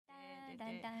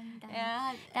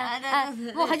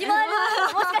もう始まる。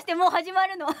もしかしてもう始ま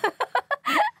るの。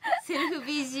セルフ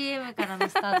BGM からの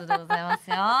スタートでございます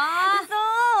よ。そ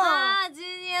う。12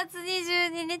月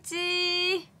22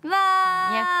日。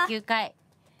わー。209回。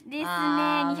ですね。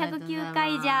209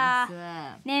回じゃ。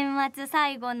年末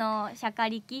最後のしゃか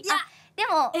りき。で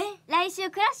も来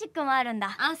週クラシックもあるん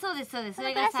だ。あ、そうですそうです。そ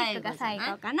れが最後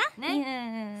かな。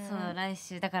ね。そう、来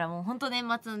週だからもう本当年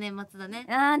末の年末だね。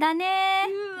あーだね。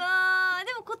うわー、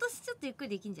でも今年ちょっとゆっくり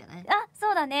できんじゃない？あ、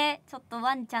そうだね。ちょっと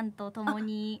ワンちゃんと共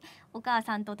にお母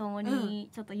さんと共に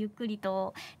ちょっとゆっくり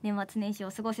と年末年始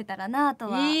を過ごせたらなと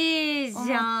は思っている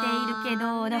け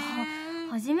ど、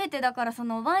初めてだからそ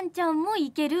のワンちゃんも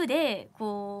行けるで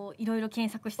こういろいろ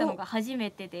検索したのが初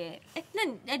めてで。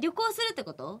何？旅行するって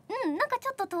こと？なんかち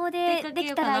ょっと遠出で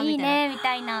きたらいいねみ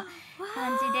たいな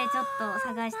感じでちょっと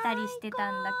探したりしてた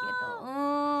んだけ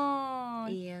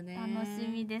ど、いいよね。楽し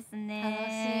みですね。楽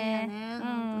しいよね。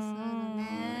本当そうだ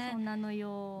ね。そうなの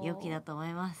よ。良きだと思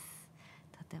います。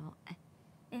とても。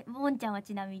ボンちゃんは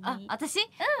ちなみに。私？私はね、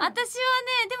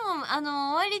で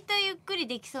も割とゆっくり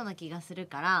できそうな気がする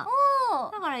から。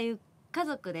だから家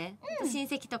族で、親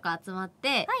戚とか集まっ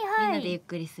て、みんなでゆっ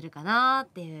くりするかなっ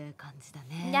ていう感じだ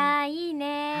ね。いやいい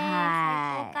ね。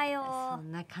最高かよ。そん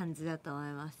な感じだと思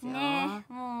いますよ。ね、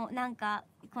もうなんか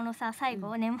このさ最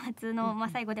後、年末のまあ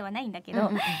最後ではないんだけど、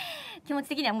気持ち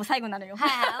的にはもう最後なのよ。はい、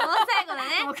もう最後だ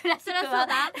ね。もうクラシックは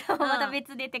また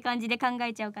別でって感じで考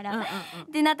えちゃうから。っ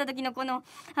てなった時のこの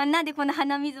なんでこの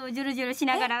鼻水をジュルジュルし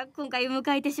ながら今回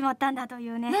迎えてしまったんだとい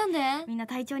うね。なんで？みんな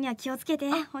体調には気をつけて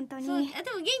本当に。でも元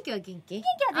気は元気？元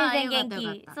気は全然元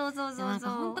気。そうそうそうそ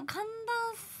う。本当寒暖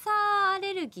差ア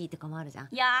レルギーとかもあるじゃん。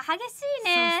いや激しい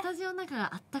ね。スタジオの中が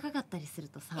あったかかったりする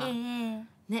とさ、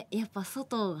ね、やっぱ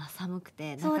外が寒く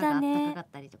て中があったかかっ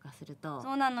たりとかすると、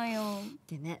そうなのよ。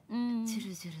でね、ジュ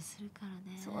ルジュルするから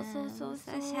ね。そう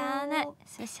しゃあない。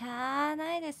しゃあ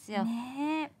ないですよ。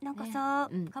ね、なんかさ、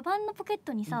カバンのポケッ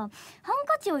トにさ、ハン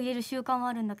カチを入れる習慣は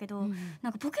あるんだけど、な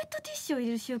んかポケットティッシュを入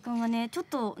れる習慣がねちょっ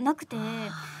となくて。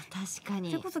確かに。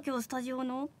それこそ今日スタジオ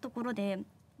のところで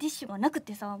ティッシュがなく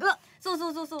てさ。そう。基本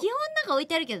なんか置い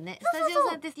てあるけどね。スタジオ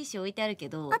さんってティッシュ置いてあるけ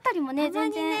ど。あったりもね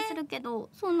全然するけど、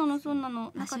そうなの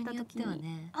なかった時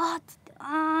にあっつって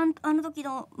あの時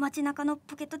の街中の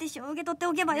ポケットティッシュを受け取って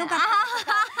おけばよかっ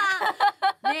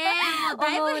た。ねえ、もう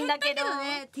だいぶ減ったけど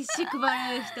ね、ティッシュ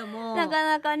配る人もなか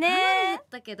なかね減っ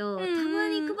たけど、たま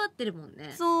に配ってるもん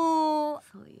ね。そう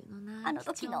いうのな、あの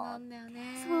時のなんだよ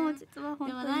ね。そう実は本当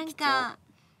に。でもなんか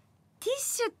ティッ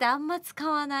シュってあんま使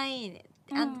わないね。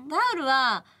タオル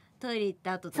はトイレ行っ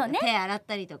た後とか手洗っ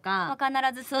たりとか必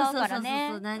ず使うからね。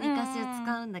そう何かしら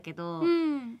使うんだけど、テ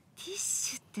ィッ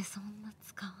シュってそんな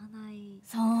使わない。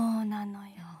そうなの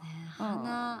よね。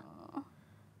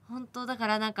本当だか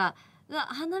らなんか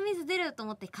鼻水出ると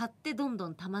思って買ってどんど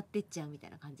ん溜まってっちゃうみた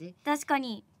いな感じ。確か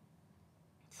に。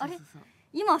あれ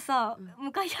今さ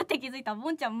向かい合って気づいた。ボ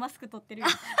ンちゃんマスク取ってるよ。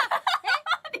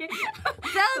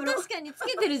確かにつ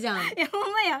けてるじゃん。いやほ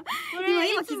んまや。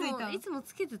今気づいた。いつも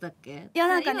つけてたっけ？いや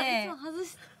なんかね。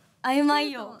曖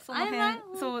昧よ。その辺。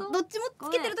そうどっちも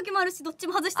つけてる時もあるし、どっち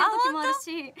も外してる時もある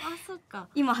し。あ、そっか。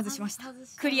今外しました。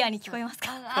クリアに聞こえます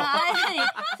か？そんな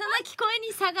聞こえ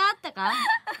に差があったか？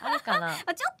あるかな。ちょっ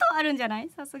とあるんじゃない？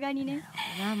さすがにね。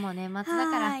もう年末だ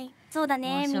から。そうだ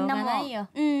ね。みんなも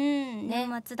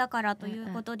年末だからとい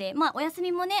うことで、まあお休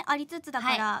みもねありつつだ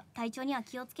から体調には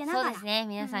気をつけながら。そうですね。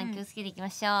皆さん気をつけていき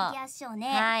ましょう。いきましょう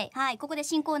ね。はい。ここで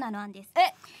新コーナーの案です。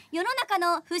世の中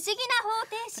の不思議な方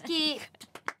程式。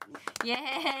イエー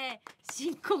イ。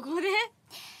新ここで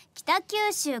北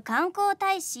九州観光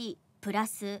大使プラ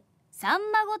スさん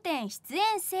ま御殿出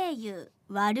演声優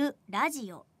割るラ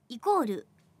ジオイコール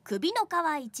首の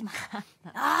皮一枚。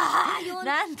ああ、不思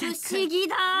議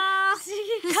だ。不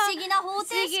思議な方程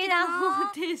式だ。方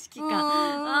程式か。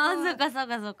ああ、そうか。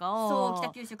そう、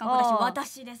北九州観光大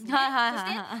使私ですね。そして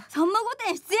さんま御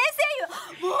殿出演声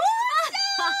優。もう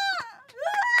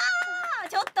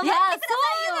ちょっと待ってくださ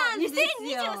いよ。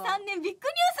2023年ビッグニュ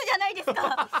ースじゃないです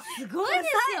か。すごいで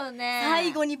すよね。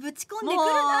最後にぶち込んでく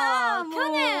るな。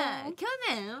去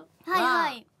年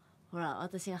はい。ほら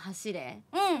私が走れ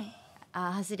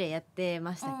走れやって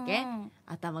ましたっけ？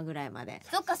頭ぐらいまで。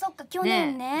そっか去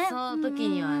年ね。その時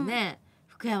にはね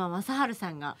福山雅治さ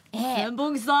んが千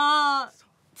本木さんっ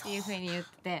ていう風に言って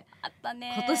て、あった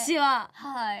ね。今年は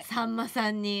さんまさ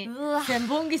んに千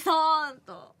本木さん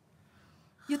と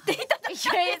言っていただき。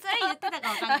それ言ってたか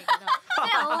わかんないけど、それ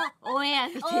はオンエア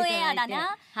見ていただいて。オンエアだ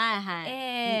な。はい。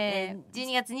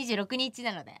12月26日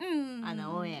なので、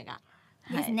オンエアが。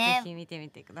ですね。ぜひ見てみ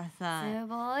てください。す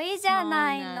ごいじゃ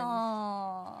ない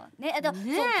の。ね、そうこ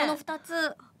の2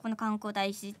つ、この観光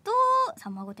大使とさ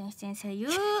んま御殿出演声優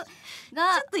がちょ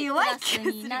っと弱い気がす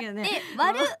るけどね。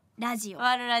割るラジオ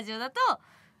だと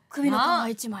首の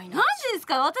皮一枚。なんでです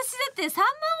か。私だってさんま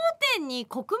御殿に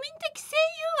国民的声優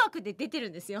枠で出てる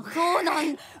んですよ。そうなん。う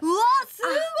わ、す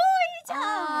ごいじ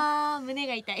ゃん。胸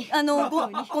が痛い。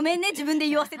ごめんね、自分で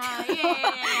言わせて。胸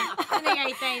が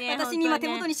痛いね。私に今手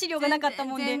元に資料がなかった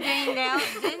もんで。全然いいんだよ。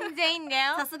全然いいんだ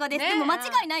よ。さすがです。でも間違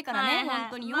いないからね。本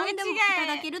当に呼んでもいた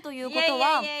だけるということ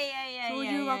はそう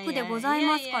いう枠でござい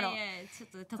ますから。こ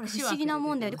れ不思議な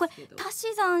もんだよ。これ足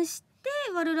し算して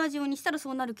割るラジオにしたらそ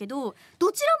うなるけど、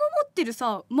どちらも持ってる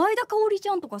さ、前田香織ち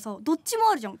ゃんとかさ、どっちも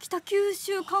あるじゃん。北九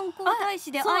州観光大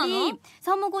使であり、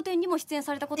さんま御殿にも出演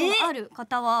されたことがある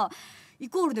方はイ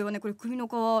コールではね、これ首の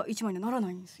皮一枚にはならな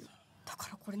いんですよ。だか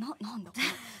らこれなんだこれ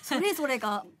それぞれ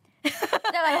がだか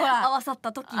らほら合わさっ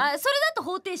た時、それだと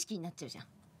方程式になっちゃうじゃん。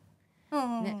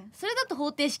それだと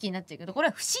方程式になっちゃうけど、これ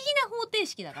は不思議な方程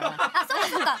式だから。そう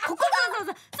か、ここがそれが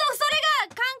観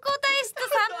光大使とさ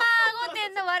んま御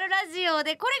殿の割るラジオ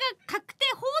で、これが確定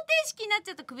方程式になっち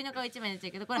ゃうと首の皮一枚になっちゃ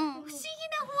うけど、これ不思議な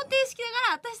方程式だ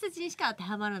から私たちにしか当て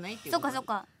はまらないっていう。そうか、こう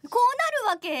なる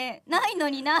わけないの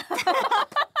になっていう。じ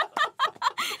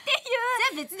ゃ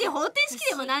あ別に方程式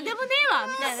でもなんでもねえわ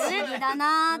みたいなね。不思議だ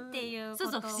なっていうこ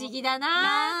と。そう不思議だ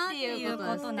なっていうこ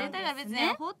とですね。だから別に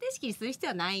方程式にする必要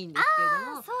はないんですけれ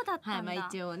ども、そうだったんだ。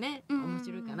一応ね、面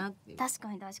白いかなっていう。確か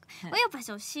にやっぱ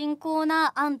新コー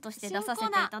ナー案として出させて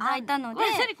いただいたので、お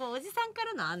じさんか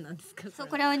らの案なんですか。そう、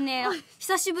これはね、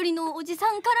久しぶりのおじ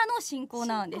さんからの新コー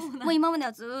ナーです。もう今まで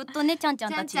はずっとね、ちゃんちゃ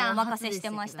んたちにお任せして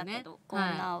ましたけど、コー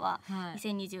ナーは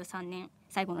2023年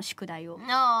最後の宿題を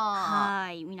皆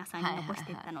さんに残し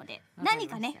ていったので、何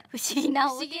かね、不思議な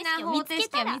方程式を見つけ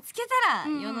たら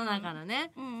世の中の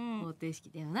ね、方程式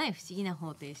ではない不思議な方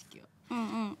程式を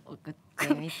送っ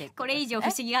てみて。これ以上不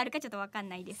思議があるかちょっと分かん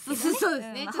ないですけどね。そうで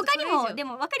すね。他にもで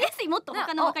も分かりやすい、もっと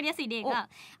他の分かりやすい例が、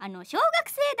小学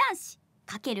生男子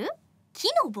×木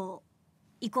の棒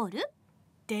イコール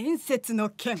伝説の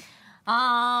剣。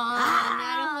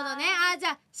なるほどね。じ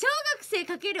ゃあ小学生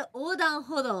×横断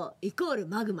歩道イコール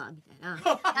マグマみたいな。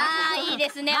いいで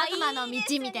すね。マグマの道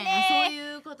みたいな、そう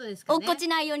いうことですかね。落っこち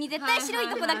ないように絶対白い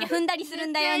とこだけ踏んだりする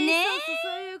んだよね。そ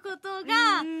ういうこと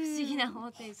が不思議な方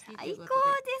程式。最高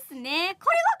ですね。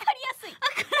これ分かりやすい。さ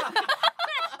っ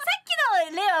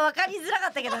きの例は分かりづらか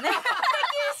ったけどね。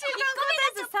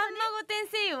さんま御殿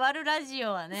声優割るラジ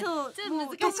オはね、ちょっと難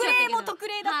しかったけど、特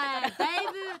例だったからだい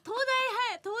ぶ東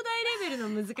大レベル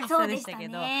の難しさでしたけ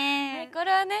ど、こ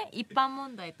れはね一般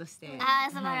問題として、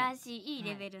素晴らしい、いい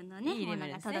レベルのねもの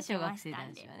が届きました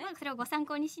んで、それをご参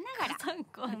考にしながら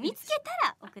見つけた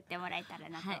ら送ってもらえたら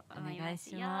なと思います。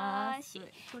よーし。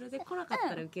これで来なかっ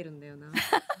たらウケるんだよな。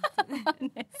み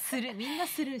んな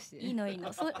スルーして。いいの。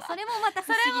それもまた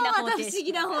不思議な方程式。不思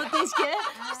議な方程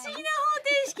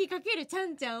式かけるちゃ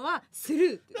んちゃんはスル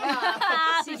ー。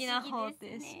不思議な方程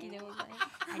式でございます。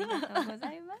ありがとうご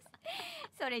ざいます。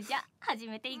それじゃ始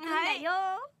めていくんだよ。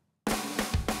高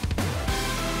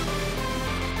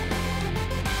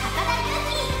田ゆ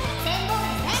き、千本木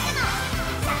彩花の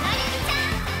しゃかりきち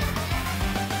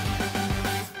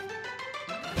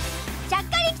ゃん。しゃか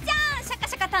りきちゃん、しゃか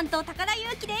しゃか担当高田ゆ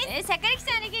きです。しゃかりき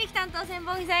ちゃん、りきりき担当千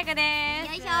本木彩花です。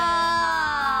よいしょー。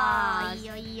いい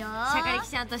よいいよ。しゃかりき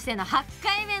ちゃんとしての8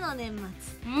回目の年末。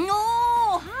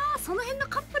その辺の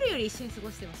カップルより一緒に過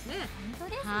ごしてますね。本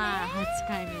当ですね。8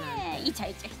回目なんでイチャ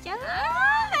イチャしちゃう。やだ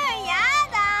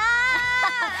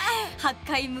ー。8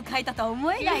回迎えたとは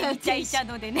思えないイチャイチャ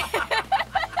のでね。8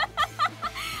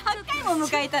回も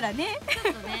迎えたらね、ち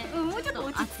ょっとね、もうちょっと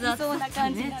落ち着きそうな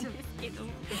感じなんですけど、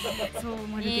そう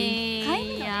まるで1回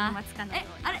目の年末かのよう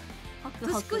に。あれ、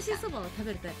年越しそばを食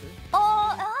べるタイプ？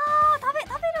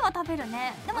食べる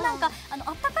ね。でもなんかあっ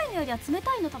たかいのよりは冷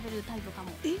たいの食べるタイプか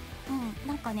も。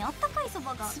なんかね、あったかいそ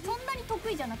ばがそんなに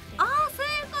得意じゃなくて。そういう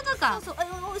ことか。そう好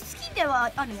きで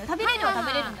はあるのよ。食べれるは食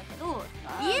べれるんだけど、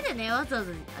家でね、わざわ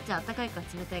ざじゃああったかいか冷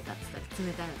たいかって言ったら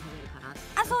冷たいの食べるかな。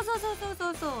そ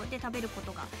うで食べるこ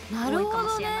とが多いかも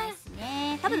しれないです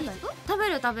ね。食べるタイプ？食べ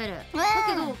る。だけど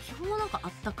基本はなんかあ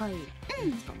ったかいです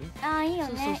かね。いいよ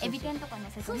ね。エビ天とか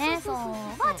のせてね。そう。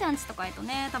おばあちゃんちとかへと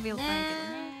ね食べようと思うけど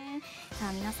ね。さ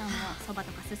あ皆さんもそば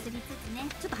とかすすりつつね。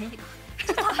ちょっと早いか。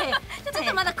ちょっ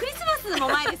とまだクリスマスも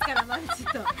前ですからまだちょ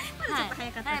っと早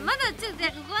かった。まだちょっとこ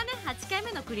こはね8回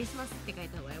目のクリスマスって書い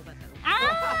た方が良かったの。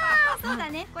そうだ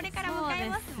ね。これから迎え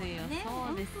ますもんね。そ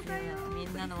うですよ。み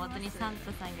んなの元にサン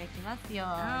タさんが来ますよ。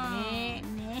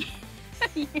ね。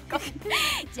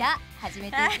じゃあ始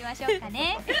めていきましょうか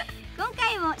ね。今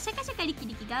回もシャカシャカリキ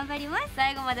リキ頑張ります。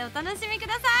最後までお楽しみく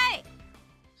ださい。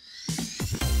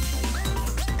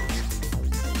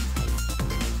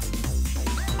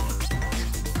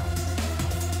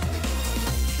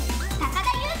高田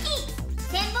憂希、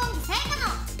千本木彩花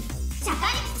のしゃか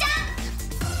りきち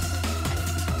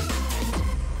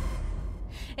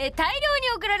ゃん。大量に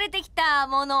送られてきた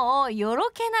ものをよろ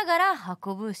けながら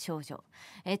運ぶ少女。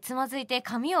つまずいて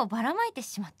髪をばらまいて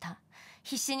しまった。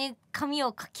必死に髪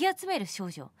をかき集める少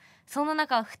女。そんな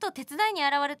中、ふと手伝いに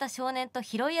現れた少年と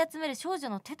拾い集める少女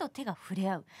の手と手が触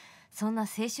れ合う。そんな青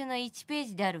春の1ペー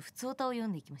ジであるふつおたを読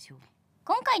んでいきましょう。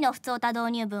今回のふつおた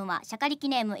導入文はシャカリキ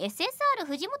ネーム SSR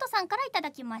藤本さんからいた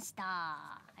だきました。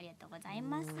ありがとうござい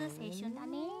ます。青春だ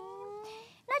ね。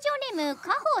ラジオネーム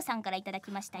カホーさんからいただ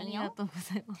きましたよ。ありがとうご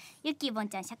ざいます。ゆっきーぼん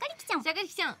ちゃん、シャカリキちゃん。シャカリ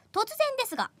キちゃん。突然で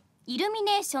すが、イルミ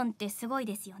ネーションってすごい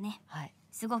ですよね。はい。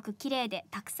すごく綺麗で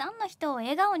たくさんの人を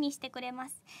笑顔にしてくれま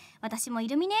す。私もイ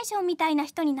ルミネーションみたいな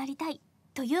人になりたい。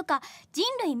というか、人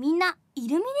類みんなイ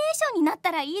ルミネーションになっ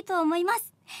たらいいと思いま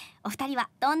す。お二人は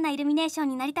どんなイルミネーション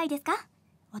になりたいですか？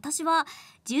私は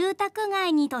住宅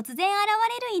街に突然現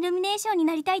れるイルミネーションに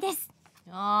なりたいです。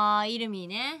イルミ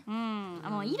ね。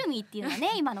もうイルミっていうの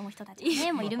ね、今の人たち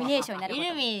ね、もうイルミネーションになること。イ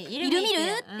ルミル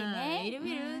ってね。イル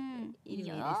ミルで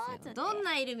すよ。どん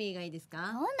なイルミがいいです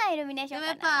か？どんなイルミネーションか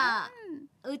な。やっぱ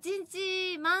うちん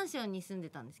ちマンションに住んで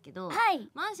たんですけど、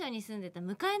マンションに住んでた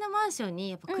向かいのマンションに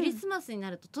やっぱクリスマスに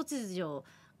なると突如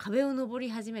壁を登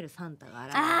り始めるサンタが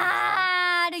現れる。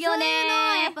あるよね。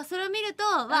やっぱそれを見ると、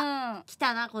来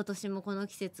たな今年もこの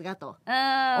季節がと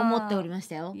思っておりまし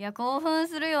たよ。いや興奮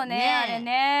するよね、あれ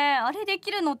ね。あれで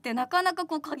きるのってなかなか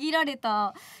こう限られ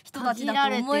た人たちだ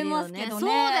と思いますけどね。そう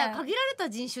だよ、限られた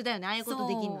人種だよね、ああいうこと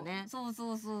できるのね。そう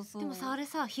でもさ、あれ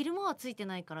さ、昼間はついて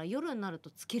ないから夜になると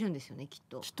つけるんですよね、きっ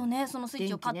とね。そのスイッ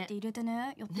チをパッて入れて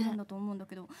ね、やってるんだと思うんだ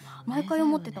けど、毎回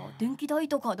思ってた。電気代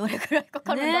とかどれくらいか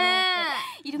かるんだろうっ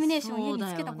て。イルミネーション家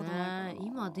につけたことないから。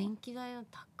今電気代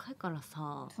高いから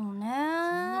さ。そうね。そ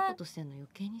んなことしてんの余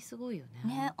計にすごいよね。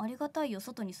ね、ありがたいよ。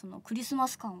外にそのクリスマ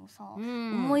ス感をさ、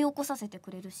思い起こさせて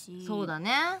くれるし。そうだ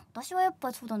ね。私はやっ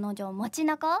ぱそうだな。じゃあ街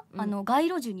中、街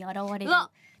路樹に現れる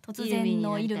突然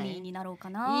のイルミになろうか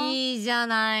な。いいじゃ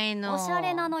ないの。おしゃ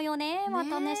れなのよね。ま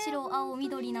たね、白青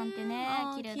緑なんてね、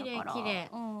綺麗だから。綺麗。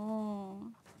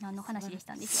何の話でし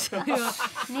たんでしょうか。ね、わ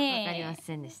かりま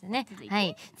せんでしたね。は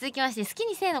い、続きまして好き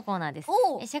にせーのコーナーです。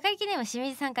シャカリキネーム清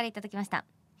水さんからいただきました。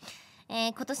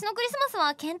今年のクリスマス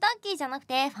はケンタッキーじゃなく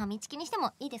てファミチキにして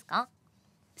もいいですか？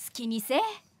好きにせー。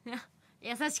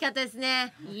優しかったです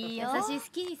ね。いいよ。優しい好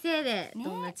きにせーで、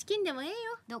どんなチキンでもええよ。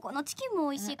どこのチキンも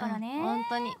美味しいからね。本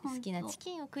当に好きなチ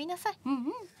キンを食いなさい。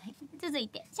続い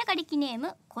てシャカリキネー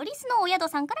ムコリスのお宿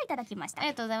さんからいただきました。あ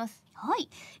りがとうございます。はい、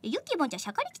ゆっきーぼんちゃん、シ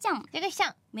ャカリキちゃん。シャカリキちゃ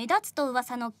ん。目立つと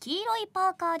噂の黄色いパ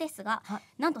ーカーですが、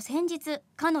なんと先日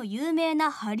かの有名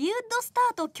なハリウッドスタ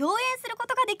ーと共演するこ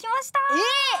とができました。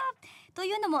と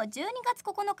いうのも12月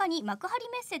9日に幕張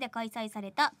メッセで開催さ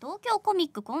れた東京コミ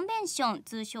ックコンベンション、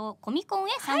通称コミコン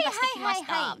へ参加してきまし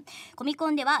た。コミコ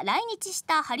ンでは来日し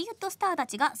たハリウッドスターた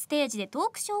ちがステージでト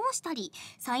ークショーをしたり、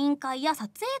サイン会や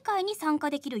撮影会に参加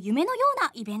できる夢のよう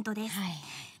なイベントです。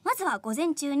まずは午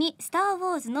前中にスター・ウ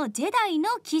ォーズのジェダイの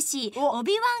騎士オ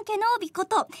ビワン・ケノービこ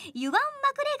とユワン・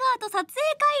マクレガーと撮影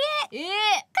会へ。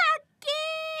かっけ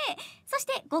ー。そし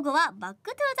て午後はバッ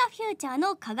ク・トゥ・ザ・フューチャー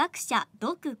の科学者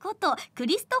ドクことク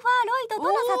リストファー・ロイドとの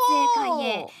撮影会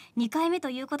へ。2回目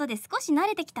ということで少し慣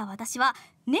れてきた私は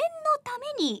念のた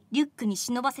めにリュックに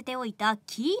忍ばせておいた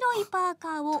黄色いパー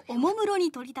カーをおもむろ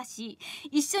に取り出し、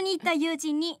一緒に行った友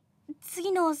人に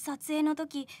次の撮影の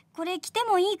時これ着て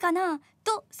もいいかな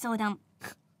と相談。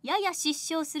やや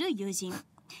失笑する友人。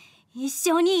一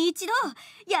生に一度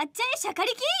やっちゃえシャカ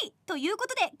リキというこ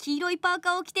とで黄色いパー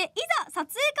カーを着ていざ撮影会ブ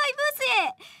ー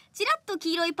スへ。ちらっと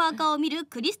黄色いパーカーを見る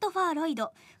クリストファー・ロイ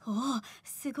ド。おお、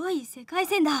すごい世界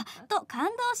線だと感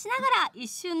動しながら一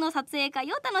瞬の撮影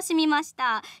会を楽しみまし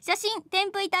た。写真添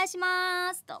付いたし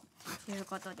ますという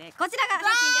ことで、こちらが写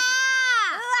真です。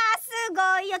うわ、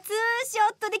すごいよ。ツーシ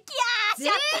ョットでキャー。絶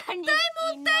対もったい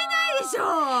ないでしょ。すご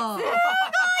いこ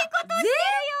としてる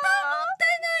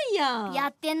よ。や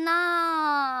ってん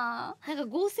な。なんか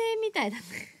合成みたいだね。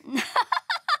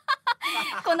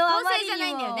この合成じゃな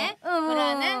いんだよね。これ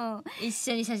はね、一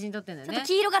緒に写真撮ってんだよね。ちょっと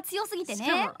黄色が強すぎて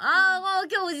ね。もう今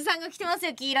日おじさんが着てます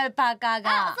よ、黄色いパーカー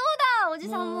が。そうだ、おじ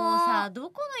さんもさ、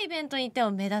どこのイベントに行って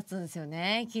も目立つんですよ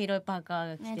ね、黄色いパーカ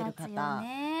ーが着てる方。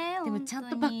でもちゃん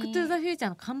とバックトゥザフューチャー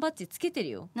の缶バッジつけてる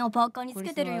よ。パーカーにつ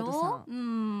けてるよ。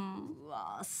う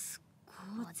わ、す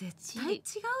ごい。絶対違う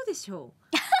でしょ。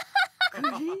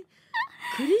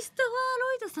クリストファー・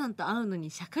ロイドさんと会うの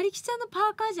にシャカリキちゃんのパ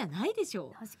ーカーじゃないでし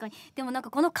ょ。確かに。でもなんか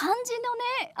この漢字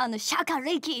のね、シャカ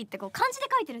リキってこう漢字で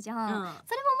書いてるじゃん、それも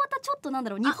またちょっとなんだ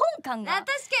ろう、日本感が、確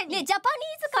かにね、ジャパニ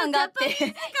ーズ感があってジャパ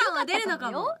ニーズ感は出るの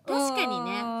かも。確かに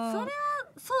ね、それは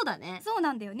そうだね。そう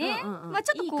なんだよね。まあ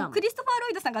ちょっとこうクリストファー・ロ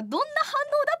イドさんがどんな反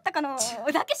応だったかの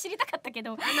だけ知りたかったけ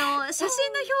ど、写真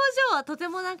の表情はとて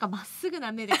もなんかまっすぐ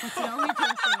な目でこちらを見てらっしゃ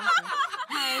います。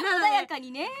はい、穏やか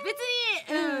にね。別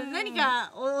に何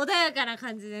か穏やかな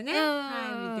感じでね、は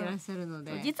い、見てらっしゃるの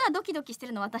で、実はドキドキして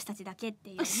るのは私たちだけって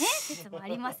いうね説もあ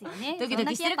りますよね。ドキド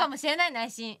キしてるかもしれない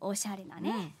内心。おしゃれな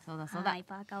ね。そうだそうだ。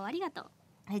パーカーをありがとう。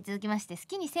はい、続きまして好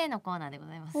きにせーのコーナーでご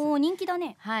ざいます。おー、人気だ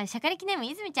ね。はい、シャカリキネーム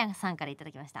泉ちゃんさんからいた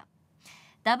だきました。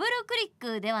ダブルクリ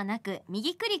ックではなく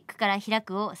右クリックから開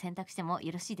くを選択しても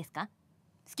よろしいですか？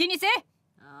好きにせ。好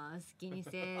きにせ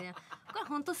ー。これ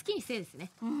本当好きにせーです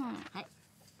ね。はい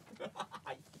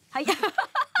はい。じ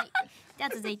ゃあ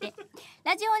続いて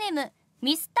ラジオネーム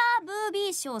ミスターブービ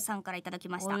ーショーさんからいただき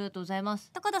ました。ありがとうございま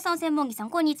す。高田さん、千本木さん、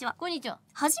こんにちは。こんにちは。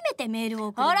初めてメールを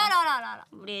送ります。あらららら、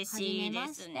嬉しいで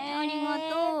すね。ありが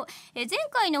とう。前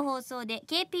回の放送で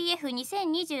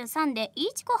KPF2023 でイ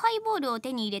ーチコハイボールを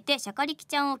手に入れてシャカリキ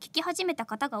ちゃんを聞き始めた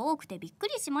方が多くてびっく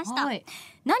りしました。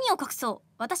何を隠そう、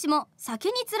私も酒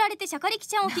につられてシャカリキ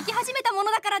ちゃんを聞き始めたもの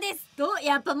だからです。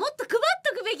やっぱもっと配っ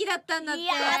とくべきだったんだって。い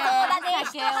や、そうだね。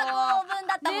一箱分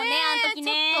だったもんね、あの時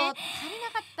ね。ちょっと足り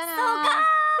なかったな。そうか、も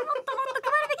っと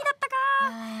配るべきだったか。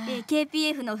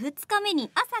KPF の2日目に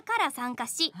朝から参加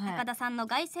し、高田さんの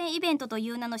凱旋イベントとい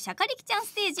う名のシャカリキちゃん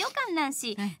ステージを観覧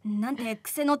し、なんて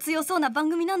癖の強そうな番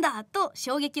組なんだと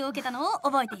衝撃を受けたのを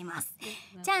覚えています。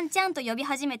ちゃんちゃんと呼び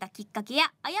始めたきっかけや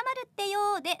謝るって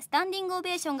よでスタンディングオ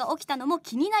ベーションが起きたのも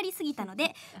気になりすぎたの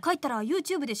で、帰ったら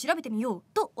YouTube で調べてみよう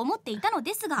と思っていたの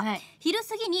ですが、昼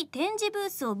過ぎに展示ブー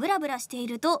スをブラブラしてい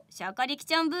るとシャカリキ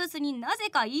ちゃんブースになぜ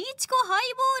かイーチコハイ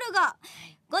ボールが。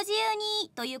ご自由に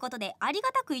ということでありが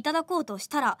たくいただこうとし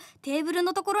たら、テーブル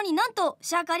のところになんと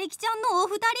シャカリキちゃんのお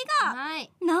二人が、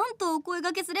なんとお声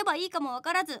掛けすればいいかもわ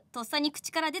からず、とっさに口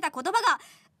から出た言葉が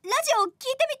ラジオを聞いて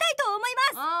みたいと思い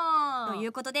ますとい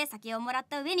うことで、酒をもらっ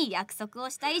た上に約束を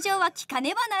した以上は聞か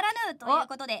ねばならぬという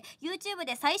ことで YouTube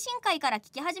で最新回から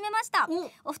聞き始めました。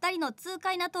お二人の痛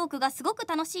快なトークがすごく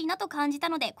楽しいなと感じた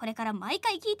ので、これから毎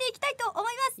回聞いていきたいと思いま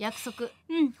す。約束。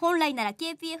本来なら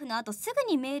KPF の後す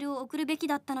ぐにメールを送るべき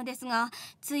だったのですが、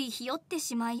ついひよって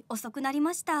しまい遅くなり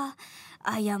ました。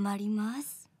謝りま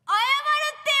す。謝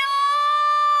る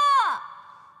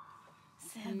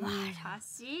素晴ら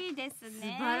しいです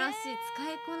ね。素晴らしい、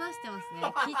使いこなしてますね。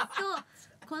きっ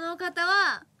とこの方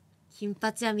は金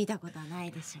髪は見たことはな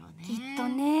いでしょうね。きっと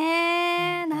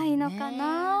ね、ないのか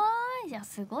な。いや、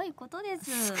すごいことで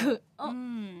す。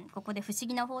ここで不思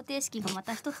議な方程式がま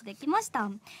た一つできました。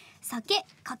酒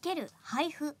×配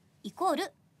布イコー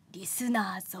ルリス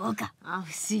ナー増加。不思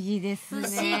議ですね。不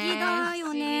思議だ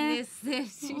よね。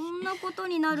そんなこと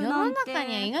になるなんて。世の中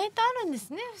には意外とあるんです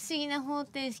ね、不思議な方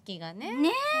程式がね。ね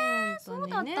え、そう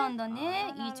だったんだ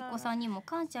ね。いちこさんにも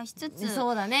感謝しつつ。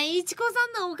そうだね、いちこ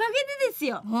さんのおかげでです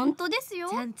よ。本当ですよ。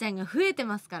ちゃんちゃんが増えて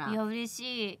ますから。いや、嬉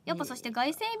しい。やっぱそして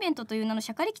凱旋イベントという名の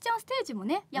シャカリキちゃんステージも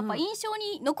ね、やっぱ印象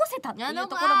に残せたっていうと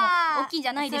ころも大きいんじ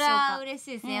ゃないでしょうか。それは嬉し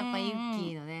いですね。やっぱユッキ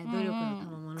ーのね、努力の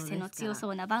賜物ですから。癖の強そ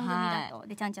うな番組だと。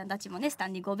で、ちゃんちゃんたちもね、スタ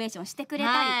ンディングオベーションしてくれ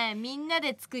たり、みんな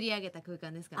で作り上げた空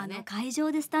間ですからね。会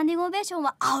場でスタンディングオベーション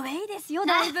はアウェイですよ、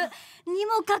だいぶに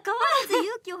もかかわらず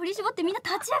勇気を振り絞ってみんな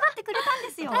立ち上がってくれたん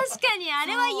ですよ。確かにあ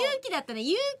れは勇気だったね。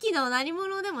勇気の何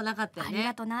者でもなかったよね。あり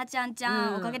がとうな、ちゃんちゃ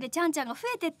ん。おかげでちゃんちゃんが増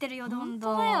えてってるよ、どん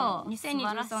どん。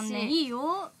2023年いい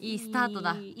よ。いいスタート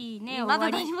だ。いいね。まだ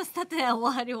何もスタートや、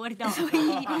終わりだ。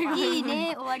いい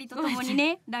ね、終わりとともに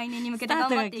ね、来年に向けて頑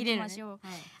張っていきましょう。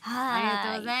あり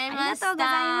がとうございました。ありがとうござ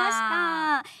いまし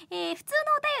た。普通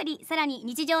のお便り、さらに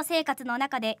日常生活の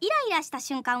中でイライラした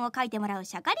瞬間を書いてもらう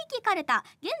シャカリキカルタ、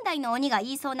現代の鬼が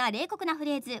言いそうな冷酷なフ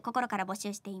レーズ、心から募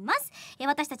集しています。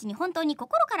私たちに本当に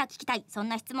心から聞きたい、そん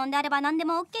な質問であれば何で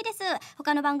も OK です。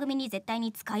他の番組に絶対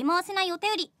に使い回せないお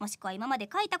便り、もしくは今まで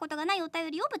書いたことがないお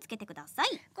便りをぶつけてください。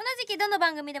この時期どの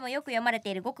番組でもよく読まれて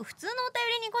いるごく普通のお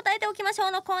便りに答えておきましょ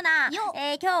うのコーナ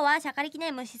ー。今日はシャカリキネ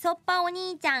ームしそっぱお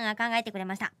兄ちゃんが考えてくれ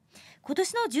ました。今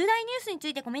年の重大ニュースにつ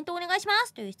いてコメントをお願いしま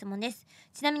すという質問です。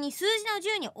ちなみに数字の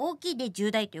10に大きいで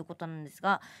重大ということなんです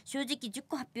が、正直10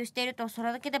個発表しているとそ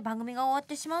れだけで番組が終わっ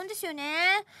てしまうんですよ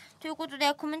ね。ということ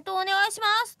でコメントをお願いしま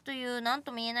すという何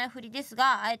とも言えないふりです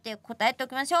が、あえて答えてお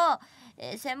きましょ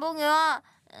う。千本木は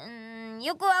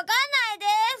よくわかんないで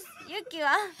す。ゆき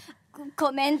は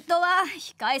コメントは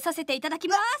控えさせていただき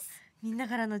ます。みんな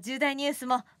からの重大ニュース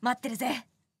も待ってるぜ。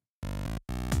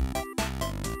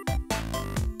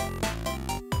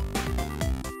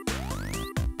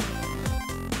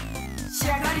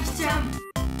ちゃん。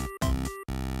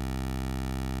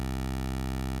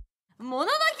ものの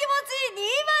気持ち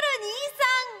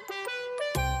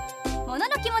2023。もの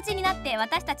の気持ちになって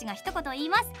私たちが一言言い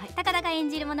ます。高田が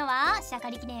演じるものはしゃか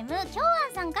りきネームきょう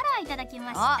あんさんからいただき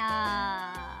ました。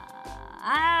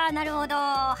なるほど。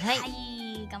は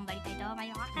い、頑張りたいと思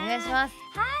います。お願いします。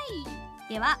は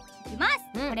い、ではいきます。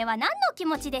これは何の気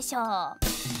持ちでしょう。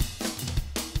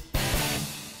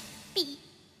ピ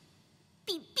ピ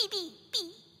ピピピ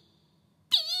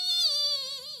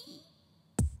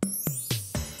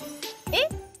言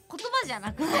葉じゃ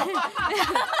なくない？何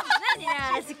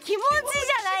気持ちじゃ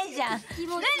ないじゃん。気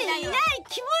持ちだよ。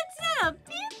気持ちなの。ピー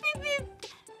ピーピーピー。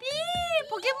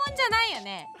ポケモンじゃないよ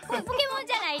ね。ポケモン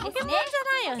じゃないですね。ポケモンじゃ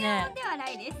ないよね。ポケモンではな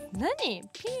いです。何？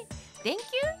電球？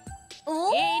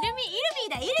お？イルミ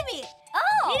だ。イルミ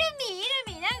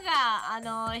なんか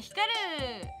光る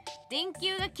電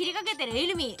球が切りかけてるイ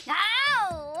ルミ。惜し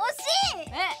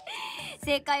い。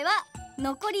正解は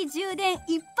残り充電 1%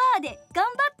 で頑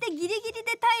張ってギリギリで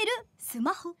耐えるス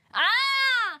マホ。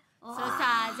そう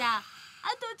さ、じゃああ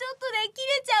とちょっとで切れ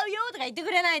ちゃうよとか言って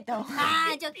くれないと。ピッピ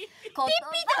とは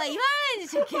言わないで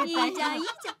しょ。いいじゃん。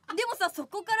でもさ、そ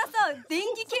こからさ電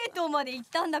気系統まで行っ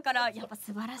たんだから、やっぱ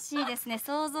素晴らしいですね。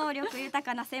想像力豊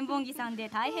かな千本木さんで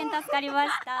大変助かりま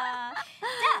した。じゃあ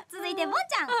続いてぼんち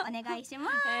ゃんお願いしま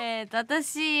す。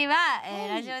私は、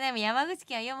ラジオネーム山口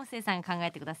県よもせさん考え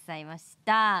てくださいまし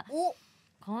た。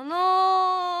こ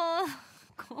の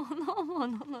も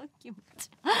のの気持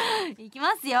ちいき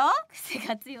ますよ。癖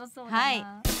が強そうだな。はい。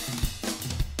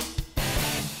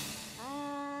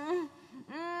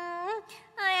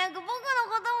早く僕のこ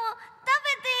とも食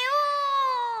べて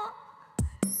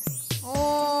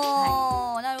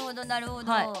よ。なるほどなるほ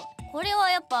ど。これ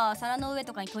はやっぱ皿の上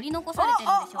とかに取り残されてる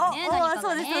んでしょうね。何かがね。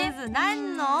そうです。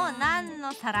何の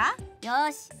皿？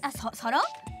よし。皿？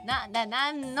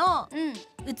何の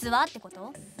器ってこ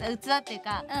と？器っていう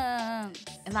か、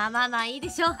まあいいで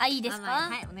しょう。いいですか？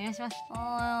はい、お願いします。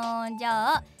じ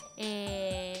ゃあ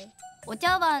お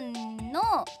茶碗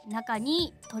の中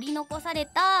に取り残され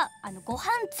たご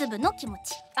飯粒の気持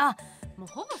ち。もう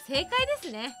ほぼ正解で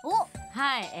すね。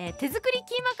はい、手作り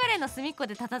キーマカレーの隅っこ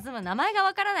で佇む名前が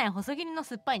わからない細切りの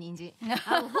酸っぱい人参。ほぼ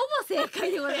正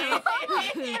解でございます。ほぼ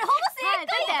正解。だ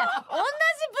って同じ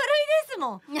部類です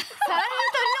もん。皿に取り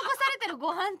残されてる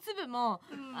ご飯粒も、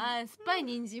酸っぱい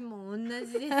人参も同じで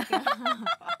すけど。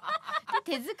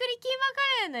手作りキーマ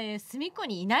カレーの隅っこ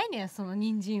にいないのよ、その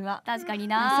人参は。確かに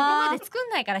な。そこまで作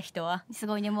んないから人は。す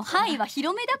ごいね。もう範囲は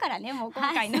広めだからね。もう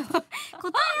今回の答え合わ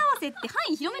せって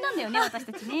範囲広めなんだよね、私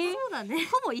たちね。そうだね。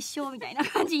ほぼ一緒みたいな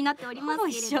感じになっております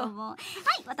けれども、はい、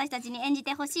私たちに演じ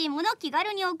てほしいもの気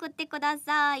軽に送ってくだ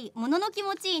さい。ものの気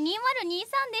持ち2023で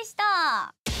し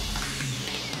た。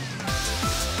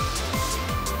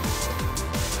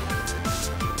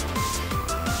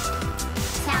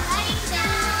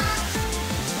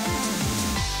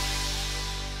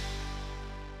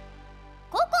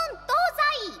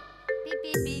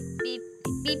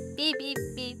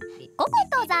古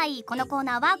今東西。このコー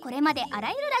ナーはこれまであら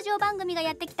ゆるラジオ番組が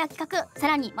やってきた企画、さ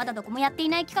らにまだどこもやってい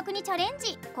ない企画にチャレン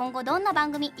ジ。今後どんな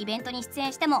番組イベントに出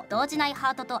演しても動じない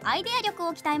ハートとアイデア力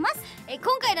を鍛えます。今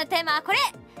回のテーマはこれ。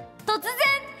突然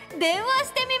電話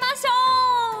してみましょ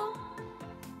う。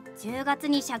10月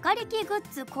にしゃかりきグ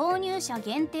ッズ購入者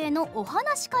限定のお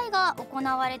話会が行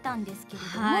われたんですけれ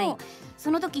ども、そ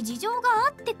の時事情が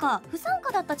あってか不参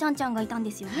加だったちゃんちゃんがいたん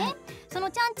ですよね。その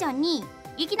ちゃんちゃんに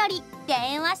いきなり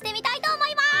電話してみたいと思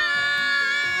います。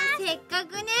せっか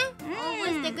くね、応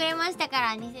募してくれましたか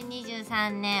ら、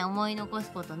2023年思い残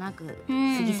すことなく過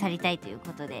ぎ去りたいという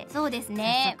ことで、そうです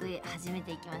ね。早速始め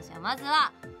ていきましょう。まず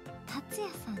は達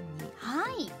也さんに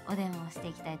お電話をして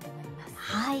いきたいと思います。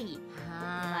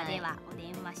ではお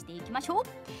電話していきましょう。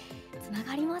つな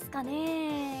がりますか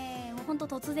ね。もうほんと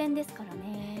突然ですから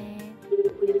ね。プ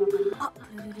ルルル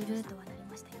ルとはなり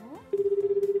ましたよ。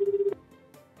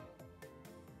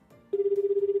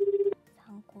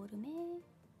3コール目、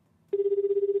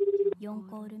4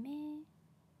コール目、5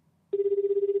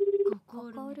コ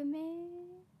ール目。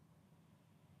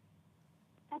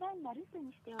ただいま留守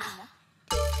にしております。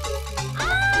留守で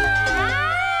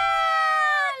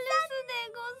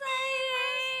ござい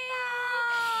ました。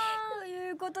と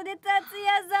いうことで達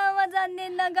也さんは残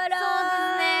念ながら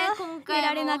今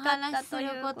回もお話しす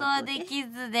ることはでき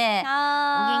ずで、お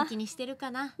元気にしてる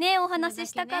かなね。お話し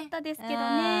したかったですけど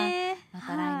ね。ま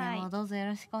た来年もどうぞよ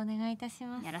ろしくお願いいたし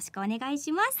ます。よろしくお願い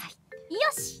します。よ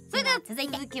し、それでは続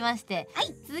きましてはな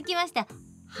ね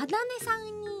さ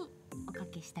んにおか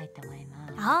けしたいと思いま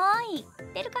す。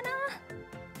出るかな。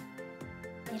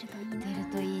出る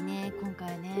といいね。今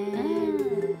回ね。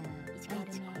1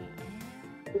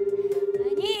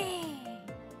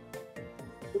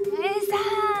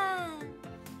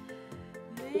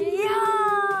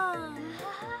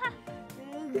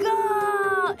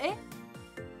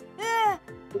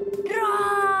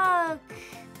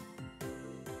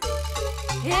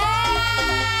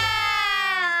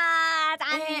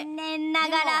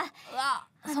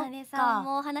姉さん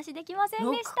もお話できませ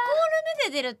んでした。6コー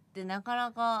ル目で出るってなか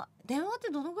なか。電話って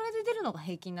どのぐらいで出るのが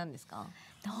平均なんですか？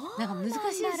なんか難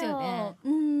しいですよね。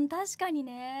確かに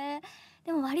ね。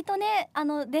でも割とね、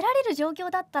出られる状況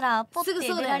だったらポッて出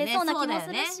られそうな気もす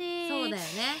るし、そうだよ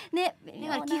ね。だ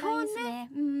から基本ね、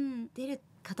出る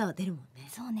方は出るもんね。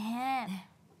そうね。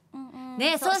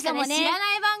ね、そうしかもね、知らな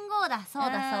い番号だ。そう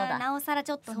だそうだ。なおさら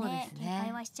ちょっとね、警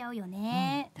戒はしちゃうよ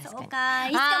ね。そうか、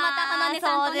いつかまた花音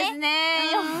さんとね。そうです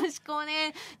ね。よろしくお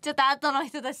ね、ちょっと後の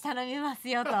人たち頼みます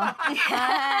よと。はい、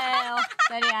お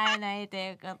二人会えないと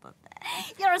いうこと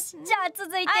で。よろし、じゃあ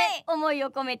続いて思いを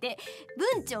込めて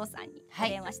文鳥さんにお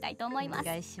電話したいと思います。お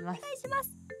願いします。お願いします。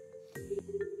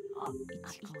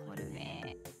1コール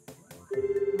目、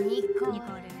2コール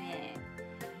目、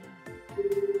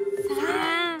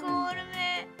3コール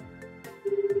目、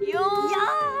4コー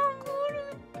ル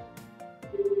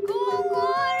目、5コ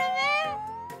ール目、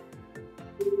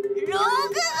6コー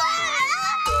ル目。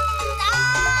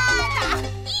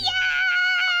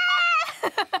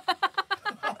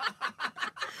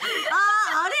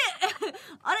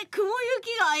あれ、雲行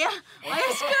きが怪し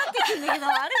くなってくるんだけど、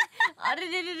あれ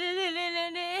れれれれれ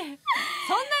れれ。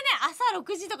そんなね、朝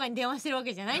6時とかに電話してるわ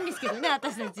けじゃないんですけどね、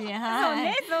私たち。そう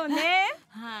ね、そうね。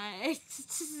はい。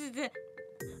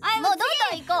もうどんど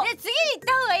ん行こう。次行っ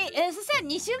た方がいい。そしたら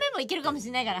2週目もいけるかもし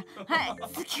れないから。はい。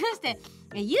続きまして、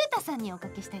ゆうたさんにおか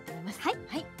けしたいと思います。はい、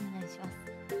はい、お願いします。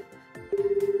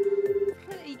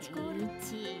1コール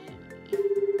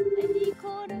2コ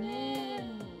ール目、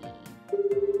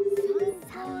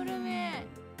3コール目、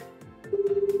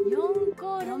4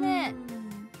コール目、5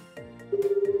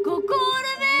コール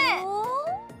目、6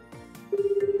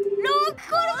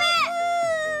コール目、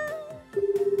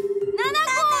7コー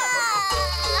ル。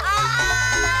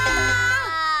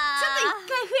ちょっと1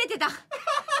回増えてた。1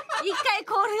回コ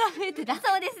ールが増えてた。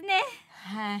そうですね。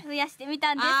はい。増やしてみ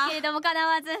たんですけれども叶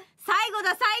わず。最後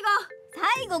だ、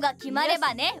最後が決まれ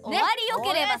ばね、終わりよ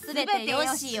ければすべてよ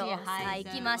しよ。さあ行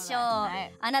きましょう。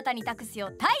あなたに託す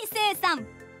よ、大成さん、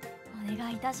お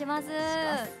願いいたします。で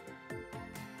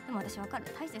も私わかる、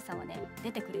大成さんはね、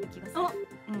出てくれる気がする。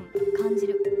感じ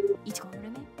る。1コール目、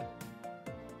2コ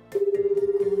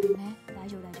ール目、大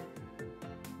丈夫大丈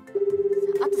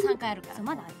夫。あと3回あるから。そう、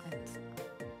まだあるから。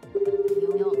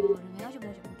4コール目、大丈夫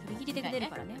大丈夫。ギリギリで出る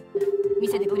からね。見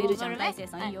せてくれるじゃん、大成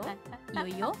さん。いいよいいよ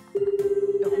いいよ。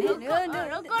6コール目、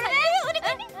7コール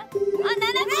目、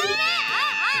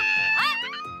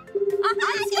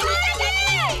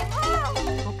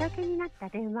おかけになった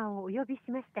電話をお呼びし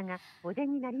ましたがお出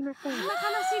になりません。そんな悲し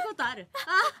いことある？ほら、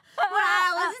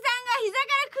おじさんが膝か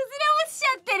ら崩れ落ちちゃ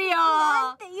ってるよ。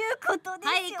なんていうことでし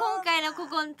ょう。はい、今回の古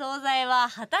今東西は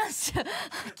破綻し企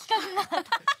画が破綻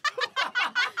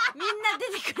みんな出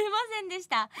てくれませんでし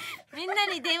た。みんな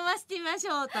に電話してみまし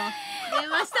ょうと電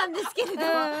話したんですけれども、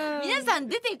皆さん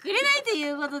出てくれないとい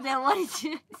うことで終わり中。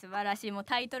素晴らしい。もう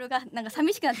タイトルがなんか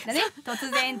寂しくなってきたね。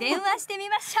突然電話してみ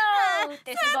ましょうっ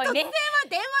てすごいね。突然は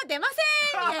電話出ません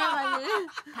みたいな感じで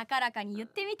高らかに言っ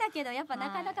てみたけど、やっぱな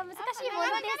かなか難しいもの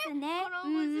ですね。このご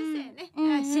時世ね、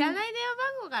知らない電話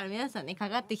番号から皆さんねか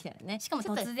かってきたらね、しかも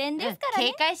突然ですからね、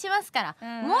警戒しますから、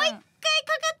もう一回かか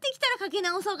ってきたらかけ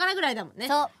直そうかなぐらいだもんね。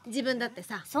そう、自分だって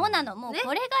さ。そうなの。もう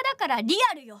これがだからリ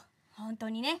アルよ。本当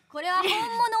にね、これは本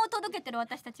物を届けてる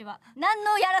私たちは何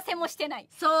のやらせもしてない。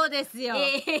そうですよ、う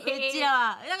ちら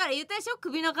はだから言ったでしょ、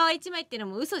首の皮一枚っていうの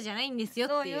も嘘じゃないんですよ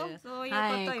っていう、そういうこ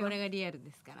とよ。これがリアル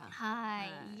ですから。は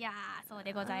い、いやそう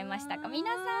でございましたか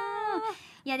皆さん。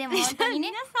いやでも本当に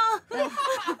ね、応募してく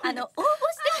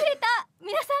れた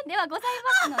皆さんではござい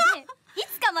ますので、い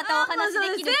つかまたお話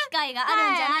できる機会があ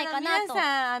るんじゃないか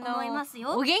なと思います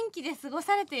よ。お元気で過ご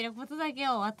されていることだけ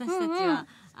を私たちは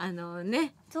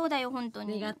ね、そうだよ本当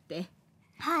に願って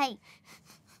はい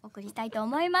お送りしたいと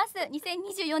思います。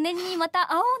2024年にまた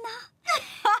会おうな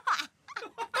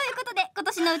ということで、今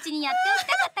年のうちにやっておき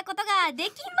たかったことができ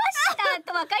まし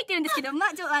たとは書いてるんですけど、まあ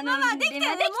できたらもう一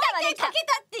回かけ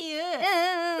たっていう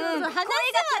声が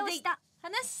できた。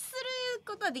話する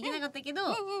ことはできなかったけど、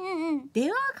電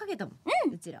話はかけたもん、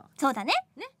うちらは。そうだね。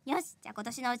よし、じゃあ今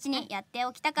年のうちにやって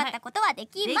おきたかったことはで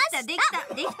きました。できた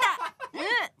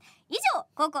以上、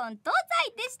古今東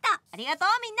西でした。ありがとう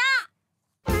みんな。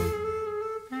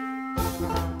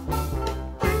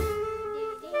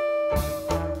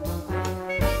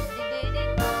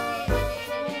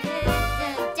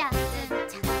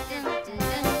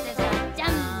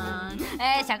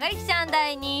しゃかりきちゃん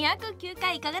第209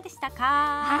回いかがでした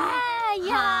か？い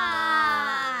や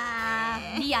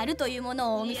リアルというも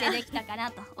のをお見せできたか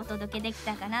なと、お届けでき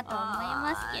たかなと思い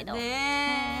ますけど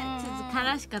ね。ちょっ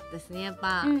と悲しかったですねやっ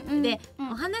ぱ。でお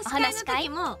話し会の時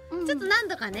もちょっと何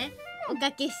度かねお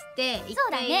かけして一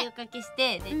回おかけし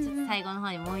てでちょっと最後の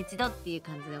方にもう一度っていう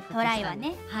感じでおかけトライは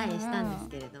ねしたんです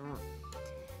けれども、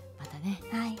またね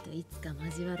いつか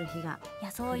交わる日が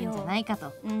来るんじゃないか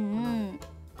と。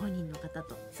5人の方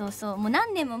とそうそう、もう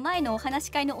何年も前のお話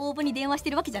し会の応募に電話して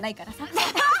るわけじゃないからさ今年だ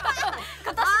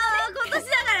か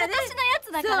らね、今年のや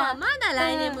つだからまだ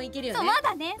来年もいけるよね。そうま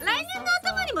だね、来年の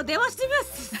頭にも電話してみま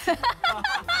す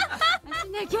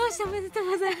ね、来ました、おめでと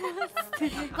うございます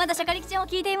まだしゃかりきちゃんを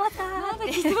聞いていますか？まだ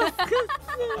聞いてますか？聞い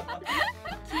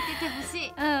ててほし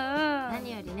い。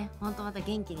何よりね、本当また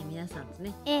元気に皆さんと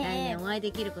ね、来年お会い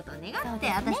できることを願って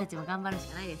私たちも頑張るし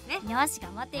かないですね。よし、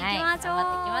頑張っていきましょう。頑張っていき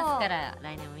ますから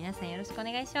来年も皆さんよろしくお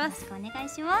願いします。よろしくお願い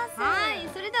します。はい、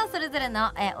それではそれぞれ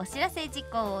のお知らせ事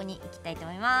項に行きたいと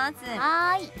思います。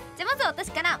はい、じゃあまず私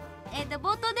から。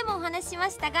冒頭でもお話ししま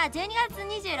したが、12月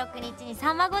26日に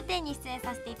さんま御殿に出演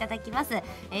させていただきます。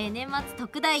年末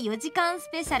特大4時間ス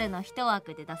ペシャルの一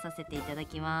枠で出させていただ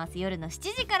きます。夜の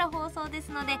7時から放送で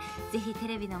すので、ぜひテ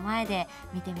レビの前で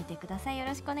見てみてください。よ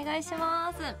ろしくお願いし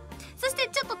ます。そして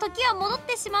ちょっと時は戻っ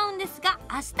てしまうんですが、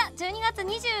明日12月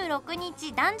26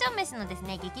日ダンジョン飯のです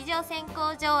ね、劇場先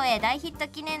行上映大ヒット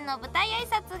記念の舞台挨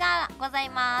拶がござい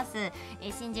ます。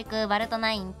新宿バルト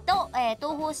ナインと、東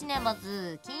宝シネマ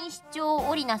ズ錦糸町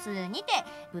オリナスにて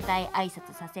舞台挨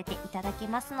拶させていただき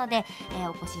ますので、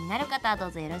お越しになる方はど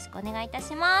うぞよろしくお願いいた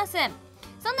します。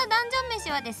そんなダンジョン飯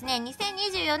はですね、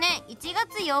2024年1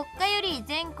月4日より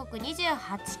全国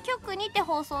28局にて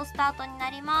放送スタートにな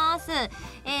ります。先日、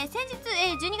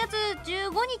12月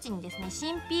15日にですね、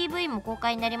新 PV も公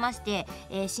開になりまして、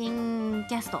新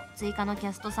キャスト追加のキ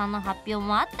ャストさんの発表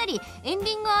もあったり、エンデ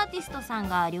ィングアーティストさん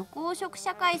が緑黄色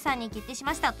社会さんに決定し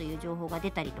ましたという情報が出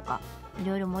たりとか、い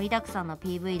ろいろ盛りだくさんの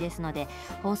PV ですので、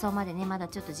放送までねまだ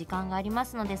ちょっと時間がありま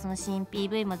すので、その新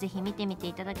PV もぜひ見てみて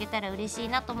いただけたら嬉しい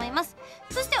なと思います。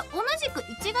そして同じく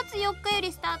1月4日よ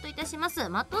りスタートいたします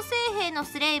マット星兵の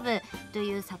スレイブと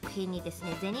いう作品にです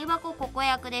ね、銭箱ココ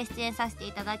役で出演させて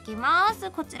いただきます。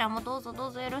こちらもどうぞど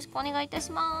うぞよろしくお願いいた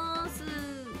します。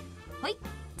はい、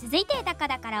続いて高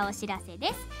田からお知らせ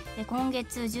です。今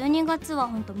月12月は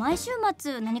本当毎週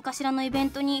末何かしらのイベン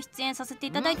トに出演させて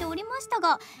いただいておりました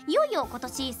が、いよいよ今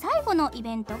年最後のイ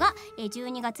ベントが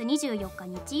12月24日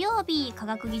日曜日、科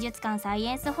学技術館サイ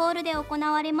エンスホールで行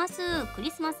われますク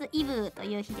リスマスイブと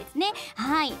いう日ですね。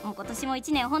はい、もう今年も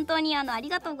1年本当にあり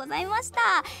がとうございました。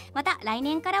また来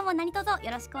年からも何卒よ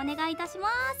ろしくお願いいたしま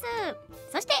す。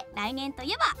そして来年と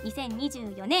いえば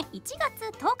2024年1月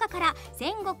10日から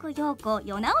戦国陽子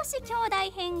世直し兄弟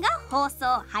編が放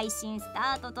送配信ス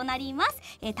タートとなります。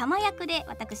玉役で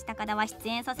私高田は出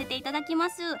演させていただきま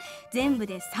す。全部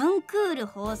で3クール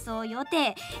放送予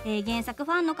定。原作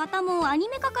ファンの方もアニ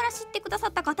メ化から知ってくださ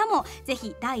った方もぜ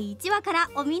ひ第1話から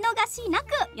お見逃しなく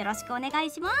よろしくお願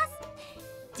いします。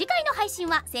次回の配信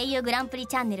は声優グランプリ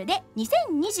チャンネルで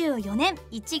2024年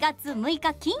1月6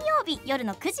日金曜日夜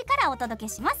の9時からお届け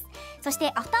します。そし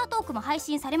てアフタートークも配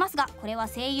信されますが、これは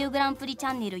声優グランプリチ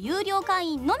ャンネル有料会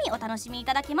員のみお楽しみい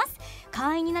ただけます。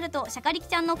会員になるとしゃかりき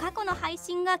ちゃんの過去の配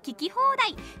信が聞き放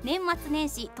題。年末年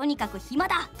始とにかく暇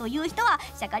だという人は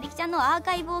しゃかりきちゃんのアー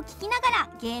カイブを聞きながら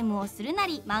ゲームをするな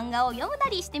り漫画を読むな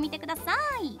りしてみてくださ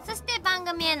い。そして番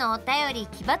組へのお便り、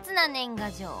奇抜な年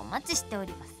賀状お待ちしてお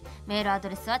ります。メールアド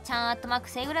レスはちゃん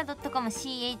@seigura.com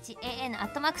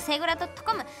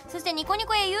CHAN@seigura.com。 そしてニコニ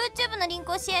コや YouTube のリン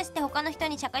クをシェアして他の人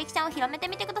にしゃかりきちゃんを広めて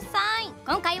みてください。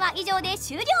今回は以上で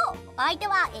終了。お相手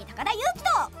は高田ゆうきと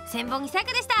千本木彩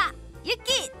花でした。ゆっ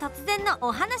き、突然の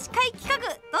お話会企画どうだ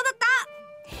った？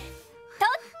とっ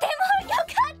ても良か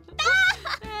った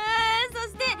そ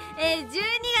して、12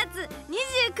月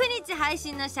29日配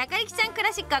信のしゃかりきちゃんク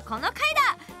ラシックはこの回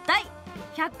だ。第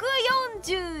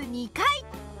142回